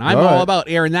understand. I'm All all right. about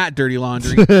airing that dirty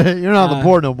laundry. You're not on the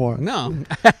board no more. No.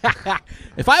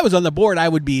 If I was on the board, I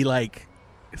would be, like,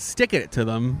 sticking it to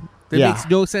them. It Yeah. makes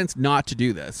no sense not to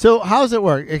do this. So how does it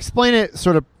work? Explain it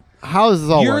sort of. How does this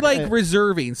all You're work? like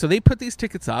reserving. So they put these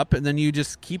tickets up, and then you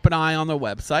just keep an eye on the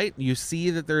website. You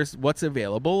see that there's what's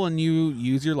available, and you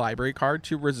use your library card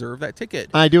to reserve that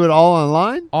ticket. I do it all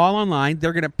online? All online.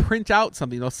 They're going to print out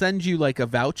something. They'll send you like a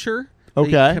voucher that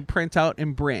Okay. you can print out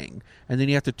and bring. And then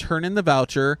you have to turn in the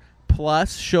voucher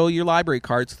plus show your library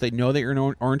card so they know that you're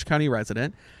an Orange County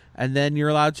resident. And then you're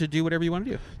allowed to do whatever you want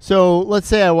to do. So let's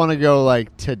say I want to go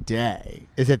like today.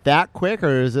 Is it that quick,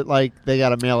 or is it like they got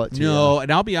to mail it to you? No,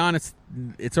 and I'll be honest,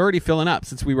 it's already filling up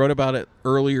since we wrote about it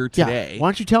earlier today. Yeah. Why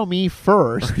don't you tell me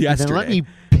first, and then let me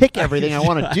pick everything I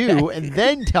want to do, and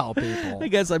then tell people. I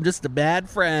guess I'm just a bad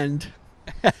friend.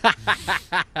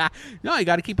 No, you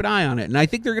got to keep an eye on it. And I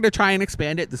think they're going to try and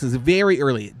expand it. This is very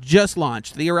early. It just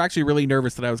launched. They were actually really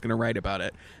nervous that I was going to write about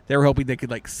it. They were hoping they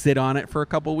could like sit on it for a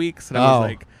couple weeks. And I was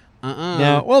like,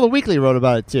 No. Well, the Weekly wrote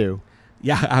about it too.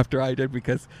 Yeah, after I did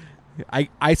because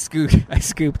I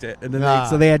scooped it. And then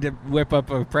so they had to whip up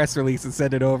a press release and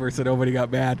send it over so nobody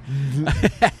got mad.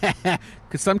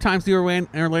 Because sometimes the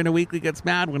Orlando Weekly gets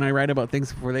mad when I write about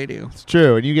things before they do. It's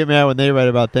true. And you get mad when they write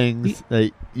about things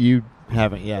that you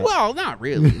haven't yet. Well, not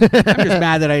really. I'm just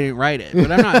mad that I didn't write it.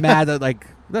 But I'm not mad that, like,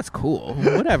 that's cool.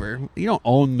 Whatever. You don't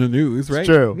own the news, right? It's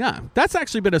true. Yeah. That's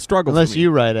actually been a struggle Unless for me.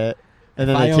 you write it, and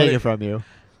then If I they own take it- it from you.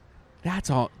 That's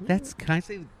all. That's, can I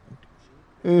say?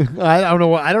 I don't know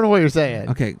what you're saying.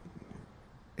 Okay.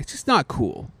 It's just not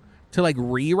cool. To, like,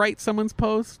 rewrite someone's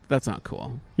post, that's not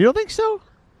cool. You don't think so?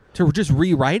 To just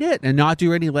rewrite it and not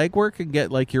do any legwork and get,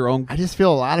 like, your own. I just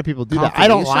feel a lot of people do that. I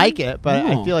don't Confirmation? like it, but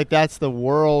No. I feel like that's the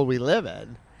world we live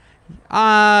in.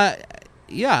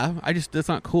 Yeah. That's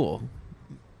not cool.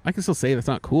 I can still say that's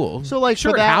not cool. So, like,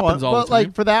 sure, for it that happens one, all but the time.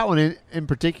 like for that one in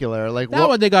particular, like that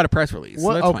one, they got a press release.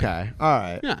 what? So that's Okay, fine. all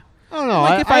right. Yeah. I don't know.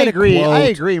 Like, if I I had a agree. I quote-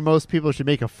 agree. Most people should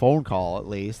make a phone call at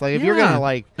least. Like if you're Yeah. gonna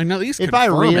like, And at least if I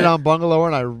confirm read it on Bungalow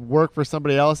and I work for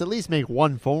somebody else, at least make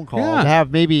one phone call Yeah. to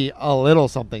have maybe a little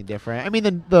something different. I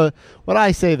mean, the what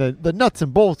I say the nuts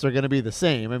and bolts are going to be the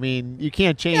same. I mean, you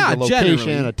can't change Yeah, the location,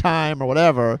 generally. a time, or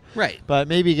whatever. Right. But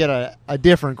maybe get a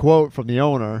different quote from the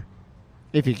owner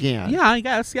if you can. Yeah, I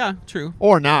guess. Yeah, true.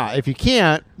 Or not. If you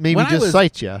can't, maybe When I just was-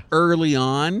 cite you. Early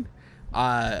on,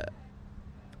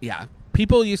 yeah,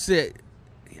 people used to.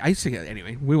 I used to get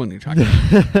anyway. We won't even talk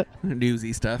about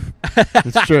newsy stuff.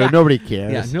 It's true. Nobody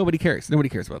cares. Yeah, nobody cares. Nobody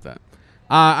cares about that.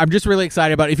 I'm just really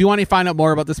excited about it. If you want to find out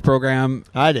more about this program,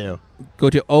 I do. go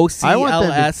to I want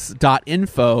them to-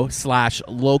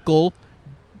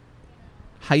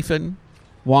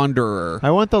 ocls.info/local-wanderer.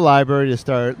 I want the library to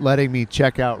start letting me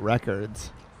check out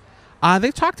records.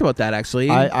 They've talked about that actually.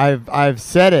 I've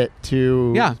said it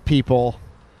to Yeah. people.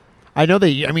 I know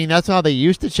I mean, that's how they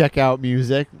used to check out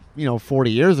music,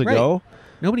 40 years ago.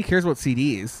 Nobody cares about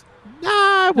CDs. Nah,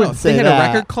 I wouldn't if say they had that.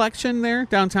 a record collection there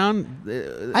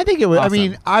downtown. I think it would. Awesome. I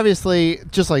mean, obviously,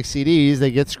 just like CDs,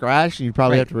 they get scratched and you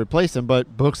probably Right. have to replace them,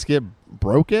 but books get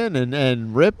broken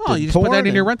and ripped. Oh, and you just put that torn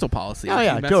in your and- rental policy. Oh, If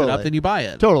yeah, you mess totally. it up, then you buy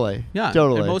it. Totally. Yeah,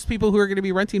 Totally. And most people who are going to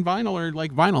be renting vinyl are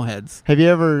like vinyl heads. Have you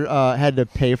ever had to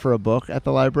pay for a book at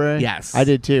the library? Yes. I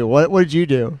did too. What did you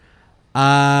do?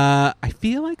 I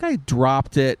feel like I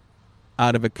dropped it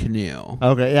out of a canoe.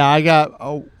 Okay, yeah, I got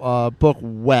a book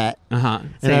wet, Uh-huh.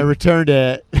 and I returned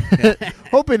it,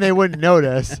 hoping they wouldn't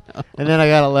notice. And then I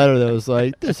got a letter that was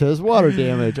like, "This has water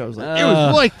damage." I was like, "It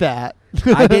was like that."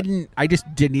 I just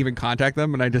didn't even contact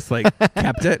them, and I just like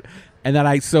kept it. And then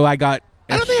I got.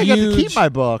 I don't think I got to keep my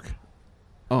book.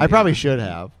 Oh, I probably yeah. should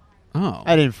have. Oh,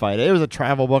 I didn't fight it. It was a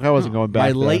travel book. I wasn't going back. My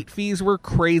there. late fees were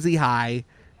crazy high,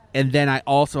 and then I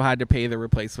also had to pay the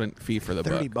replacement fee for the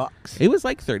 $30. book. It was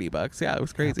like $30. Yeah, it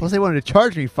was crazy. Plus, they wanted to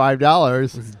charge me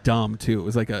 $5. It was dumb too. It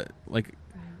was like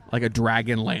a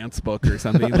Dragon Lance book or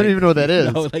something. I don't even know what that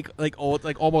is. No,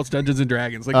 like almost Dungeons and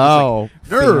Dragons. Like Oh,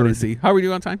 this, like, nerd. fantasy. How are we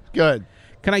doing on time? Good.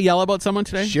 Can I yell about someone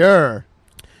today? Sure.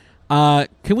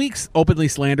 Can we openly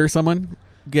slander someone,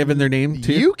 given their name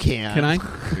too? You can. Can I?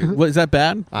 What, is that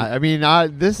bad? I mean,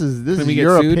 this is Can we get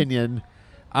your sued? opinion.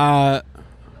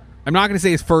 I'm not going to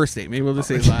say his first name. Maybe we'll just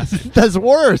say his last name. That's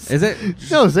worse. Is it?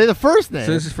 No, say the first name.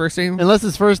 So this is his first name? Unless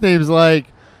his first name's like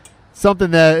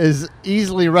something that is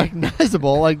easily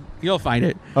recognizable. Like, You'll find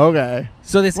it. okay.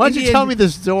 So this Why don't you Indian- tell me the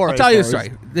story? I'll tell you the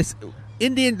first? story.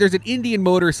 There's an Indian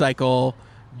motorcycle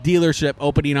dealership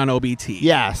opening on OBT.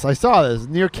 Yes, I saw this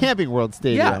near Camping World Yeah.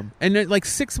 Stadium. And they're like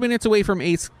 6 minutes away from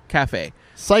Ace Cafe.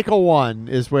 Cycle One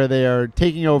is where they are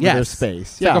taking over their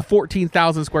space. It's like a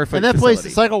 14,000 square foot and that facility.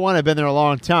 place, Cycle One, I've been there a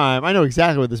long time. I know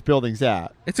exactly where this building's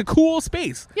at. It's a cool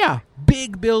space. Yeah.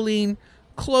 Big building,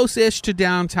 close-ish to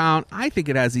downtown. I think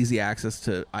it has easy access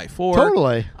to I-4.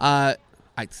 Totally.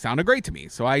 It sounded great to me.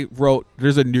 So I wrote,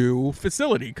 there's a new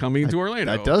facility coming to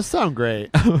Orlando. That does sound great.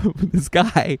 This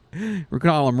guy, we're going to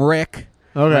call him Rick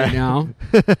Okay. right now.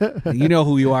 You know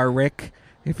who you are, Rick,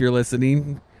 if you're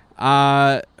listening.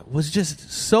 Was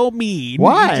just so mean.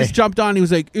 Why? He just jumped on. He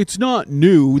was like, it's not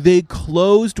new. They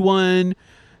closed one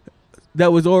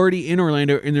that was already in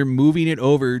Orlando, and they're moving it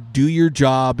over. Do your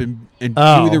job and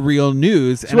do the real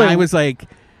news. And I was like,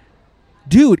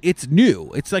 dude, it's new.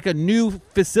 It's like a new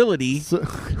facility.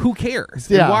 Who cares?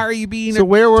 Yeah. And why are you being So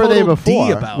where were they total D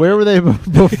before? about Where it? were they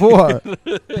before?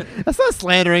 That's not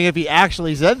slandering if he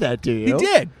actually said that to you. He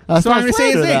did. That's So not I'm going to say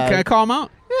his slander name. then. Can I call him out?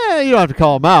 Yeah, you don't have to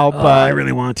call him out, but I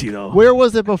really want to, though. where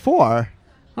was it before?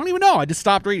 I don't even know. I just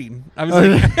stopped reading. I was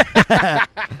like,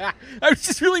 I was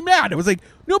just really mad. I was like,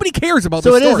 nobody cares about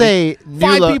So this it is story. a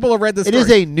new 5 people have read this It story.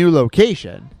 is a new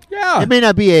location. Yeah. It may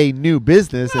not be a new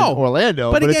business No. in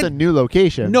Orlando, But but it's again, a new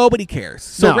location. Nobody cares.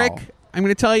 So, No. Rick, I'm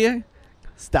going to tell you,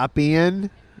 Stop being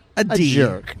a D.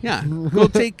 jerk. Yeah. Go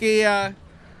take a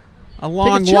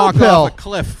long chill walk pill. off a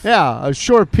cliff. Yeah, a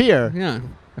short pier. Yeah.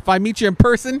 If I meet you in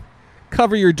person,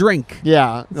 cover your drink.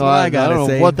 Yeah. what I gotta don't know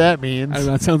say. what that means. I don't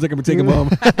know. It sounds like I'm going to take him home.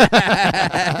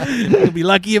 You'll be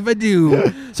lucky if I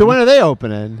do. So when are they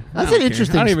opening? That's I an don't care.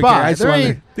 interesting I don't even spot. care. I just There wanted-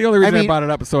 ain't- the only reason I mean, brought it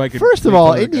up is so I could. First of make all,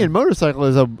 fun of the Indian guy. Motorcycle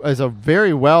is a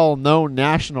very well known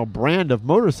national brand of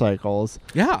motorcycles.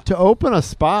 Yeah. To open a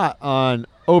spot on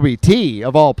OBT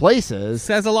of all places,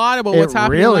 Says a lot about what's it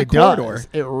happening really in that corridor. does.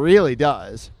 It really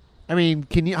does. I mean,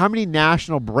 how many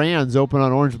national brands open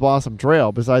on Orange Blossom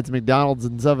Trail besides McDonald's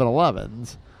and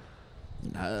 7-Elevens?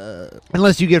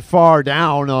 Unless you get far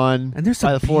down on And there's by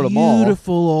some the Florida Mall.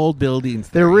 beautiful old buildings.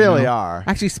 There you really know? are.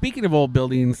 Actually, speaking of old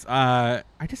buildings, have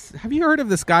you heard of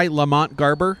this guy Lamont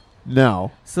Garber?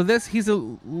 No. So he's a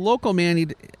local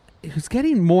man. He's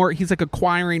getting more. He's like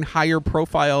acquiring higher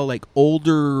profile, like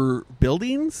older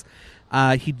buildings.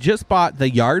 He just bought the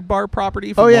Yard Bar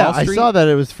property from Oh, yeah. Wall I Street. saw that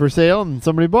it was for sale and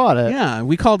somebody bought it. Yeah,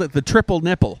 we called it the triple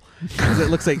nipple because it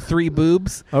looks like 3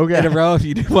 boobs Okay. in a row. If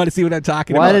you do want to see what I'm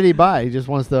talking about. Why did he buy? He just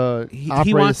wants to He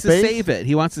operate wants a space? to save it.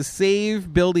 He wants to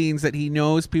save buildings that he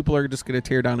knows people are just going to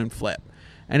tear down and flip.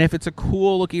 And if it's a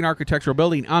cool looking architectural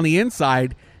building on the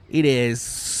inside, it is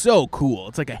so cool.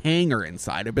 It's like a hangar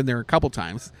inside. I've been there a couple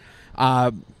times.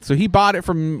 So he bought it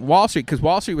from Wall Street because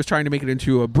Wall Street was trying to make it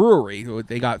into a brewery.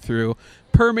 They got through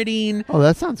permitting. Oh,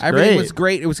 that sounds Everything great. was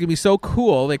great. It was going to be so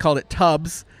cool. They called it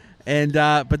Tubbs. And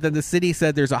but then the city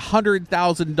said there's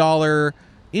 $100,000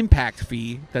 impact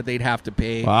fee that they'd have to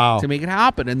pay Wow. to make it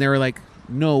happen. And they were like,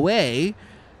 no way.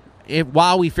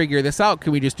 While we figure this out,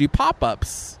 can we just do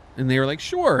pop-ups? And they were like,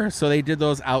 sure. So they did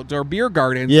those outdoor beer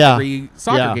gardens Yeah. every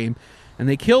soccer Yeah. game. And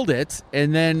they killed it.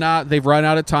 And then they've run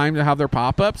out of time to have their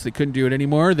pop-ups. They couldn't do it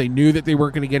anymore. They knew that they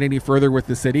weren't going to get any further with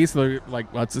the city. So they're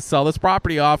like, let's just sell this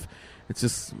property off. It's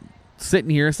just sitting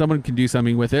here. Someone can do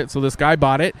something with it. So this guy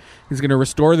bought it. He's going to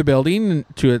restore the building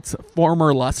to its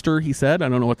former luster, he said. I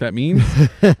don't know what that means.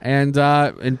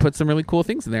 and put some really cool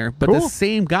things in there. But the Cool.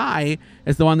 same guy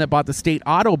is the one that bought the State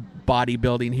Auto Body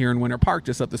building here in Winter Park,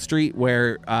 just up the street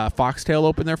where Foxtail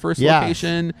opened their first Yes.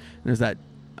 location. There's that,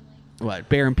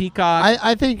 Bear and Peacock.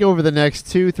 I think over the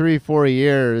next 2, 3, 4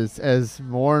 years, as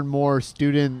more and more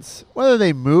students, whether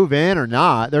they move in or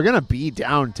not, they're going to be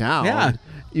downtown. Yeah.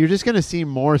 You're just going to see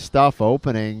more stuff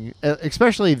opening,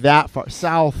 especially that far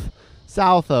south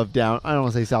of down. I don't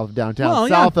want to say south of downtown. Well,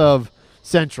 yeah. South of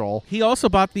Central, He also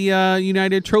bought the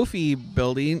United Trophy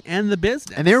building and the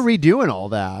business. and they're redoing all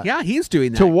that. Yeah, he's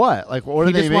doing that. To what? Like, what He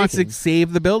are they just wants making? to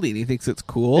save the building. He thinks it's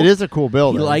cool. It is a cool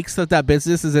building. He likes that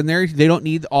business is in there. They don't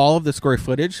need all of the square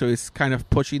footage, so he's kind of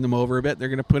pushing them over a bit. They're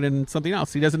going to put in something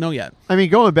else. He doesn't know yet. I mean,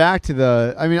 going back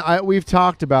to we've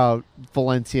talked about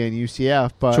Valencia and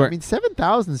UCF, but Sure. I mean,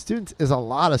 7,000 students is a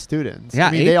lot of students. Yeah,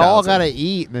 I mean, they all 8,000. got to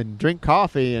eat and then drink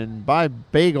coffee and buy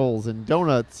bagels and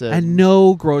donuts. And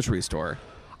no grocery store.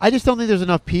 I just don't think there's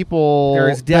enough people. There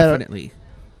is definitely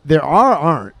there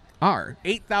aren't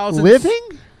 8,000 living.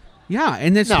 Yeah,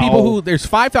 and there's No. people who there's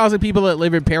 5,000 people that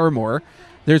live in Paramore.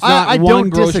 There's not I one don't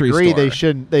grocery disagree. store. They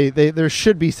shouldn't. There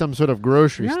should be some sort of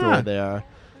grocery Yeah. store there,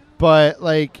 but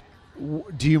like,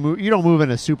 do you move? You don't move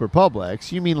into Super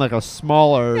Publix. You mean like a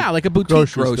smaller? Yeah, like a boutique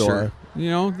grocery grocer. store. You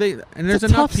know, and It's there's a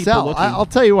enough tough people sell. looking. I'll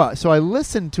tell you what. So I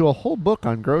listened to a whole book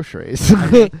on groceries,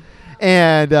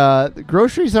 and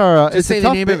groceries are. Just it's say a the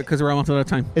tough name bit- of it because we're almost out of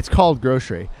time. It's called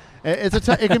Grocery.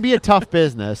 It can be a tough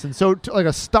business, and so like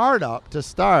a startup to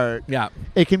start, Yeah.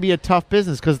 it can be a tough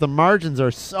business because the margins are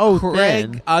so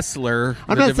Craig thin. Usler,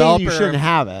 I'm the not saying you developer shouldn't of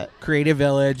have it. Creative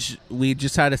Village. We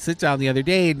just had a sit down the other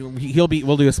day.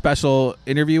 We'll do a special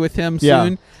interview with him Yeah.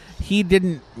 soon. He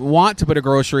didn't want to put a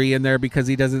grocery in there because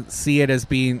he doesn't see it as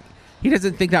being. He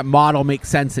doesn't think that model makes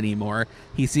sense anymore.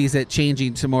 He sees it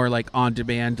changing to more like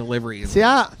on-demand delivery. See,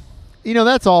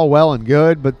 that's all well and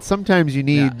good, but sometimes you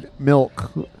need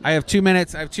milk. I have 2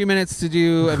 minutes. I have 2 minutes to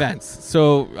do events.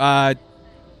 So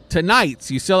tonight,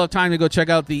 you still have time to go check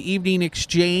out the Evening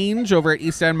Exchange over at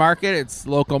East End Market. It's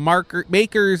local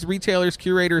makers, retailers,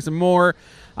 curators, and more.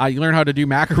 You learn how to do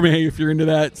macrame if you're into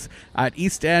that at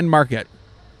East End Market.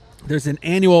 There's an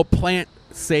annual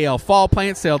fall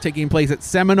plant sale taking place at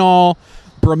Seminole,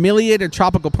 Bromeliad, and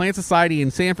Tropical Plant Society in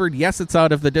Sanford. Yes, it's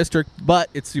out of the district, but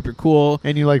it's super cool.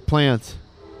 And you like plants.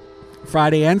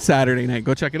 Friday and Saturday night.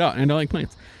 Go check it out. And I like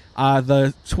plants.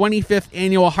 The 25th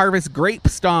annual Harvest Grape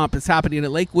Stomp is happening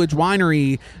at Lakewood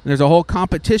Winery. And there's a whole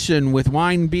competition with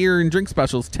wine, beer, and drink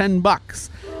specials.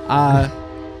 $10.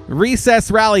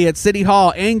 Recess rally at City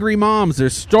Hall. Angry moms are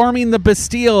storming the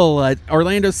Bastille at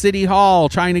Orlando City Hall,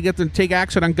 trying to get them to take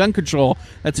action on gun control.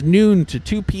 That's noon to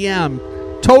 2 p.m.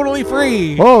 Totally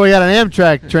free. Oh, we got an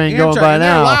Amtrak train going by and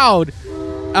now. They're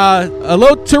loud.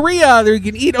 Eloteria. You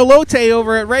can eat elote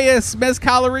over at Reyes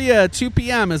Mezcaleria at 2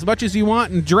 p.m. as much as you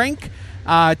want and drink.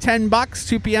 $10,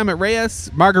 2 p.m. at Reyes.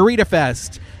 Margarita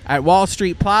Fest at Wall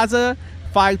Street Plaza,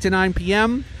 5 to 9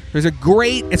 p.m. There's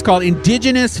it's called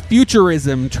Indigenous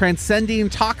Futurism, Transcending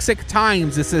Toxic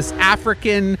Times. It's this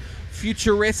African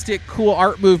futuristic cool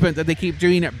art movement that they keep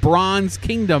doing at Bronze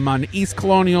Kingdom on East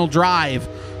Colonial Drive.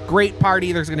 Great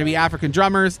party. There's going to be African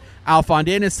drummers. Al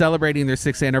Fondin is celebrating their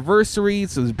 6th anniversary,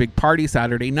 so there's a big party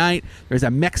Saturday night. There's a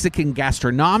Mexican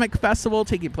gastronomic festival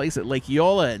taking place at Lake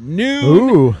Eola at noon.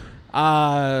 Ooh.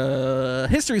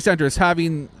 History Center is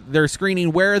having their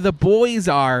screening Where the Boys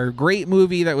Are. Great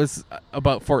movie that was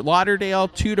about Fort Lauderdale,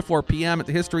 2 to 4 p.m. at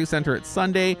the History Center at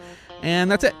Sunday.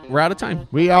 And that's it. We're out of time.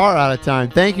 We are out of time.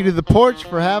 Thank you to The Porch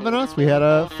for having us. We had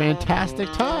a fantastic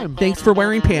time. Thanks for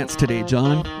wearing pants today,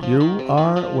 John. You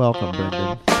are welcome,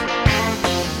 Brendan.